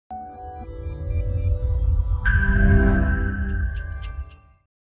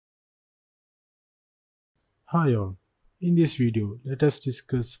Hi all, in this video let us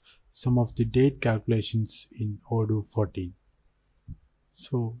discuss some of the date calculations in Odoo 14.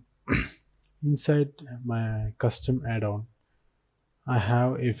 So inside my custom add-on I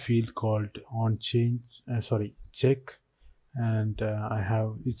have a field called check, and I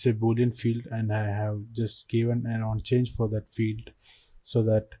have it's a boolean field and I have just given an on change for that field so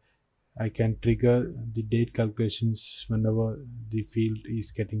that I can trigger the date calculations whenever the field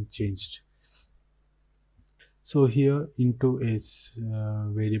is getting changed. So here into a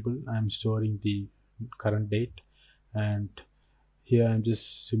variable I'm storing the current date, and here I'm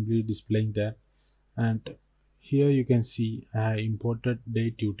just simply displaying that. And here you can see I imported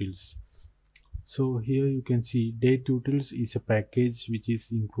date utils. So here you can see date utils is a package which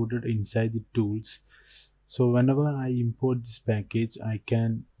is included inside the tools. So whenever I import this package I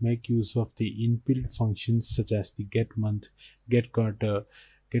can make use of the inbuilt functions such as the get month, get quarter,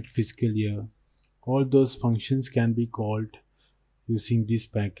 get fiscal year. All those functions can be called using this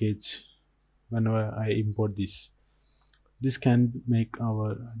package whenever I import this. This can make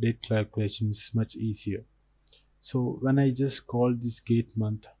our date calculations much easier. So when I just call this get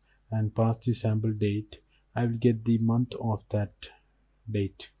month and pass the sample date, I will get the month of that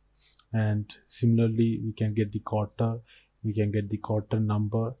date. And similarly we can get the quarter, we can get the quarter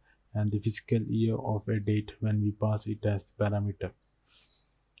number and the fiscal year of a date when we pass it as the parameter.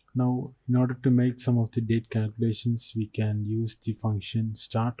 Now, in order to make some of the date calculations, we can use the function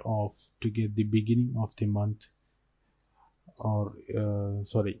start off to get the beginning of the month, or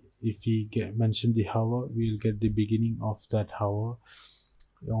if we mention the hour, we will get the beginning of that hour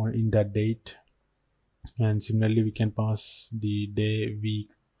or in that date. And similarly, we can pass the day,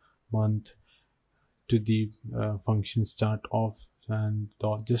 week, month to the function start off, and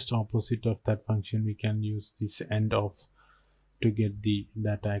just opposite of that function, we can use this end off to get the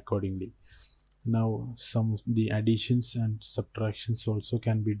data accordingly. Now some of the additions and subtractions also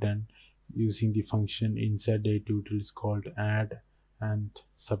can be done using the function inside date utils called add and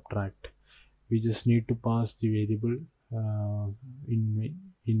subtract. We just need to pass the variable in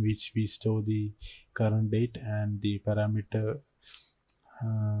which we store the current date and the parameter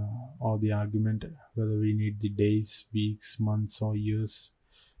or the argument whether we need the days, weeks, months or years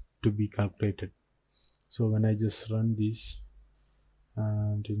to be calculated. So when I just run this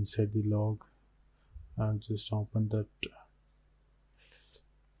and inside the log I'll just open that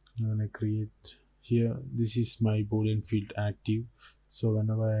and I create here, this is my boolean field active. So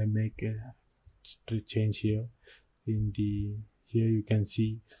whenever I make a change here in the here you can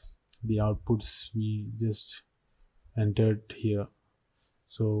see the outputs we just entered here.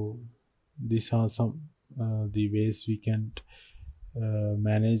 So these are some the ways we can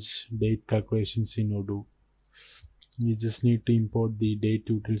manage date calculations in Odoo. We just need to import the date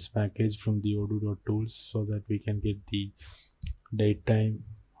utils package from the odoo.tools so that we can get the date time,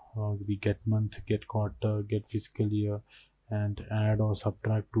 the get month, get quarter, get fiscal year, and add or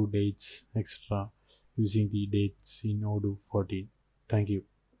subtract two dates, etc. using the dates in Odoo 14. Thank you.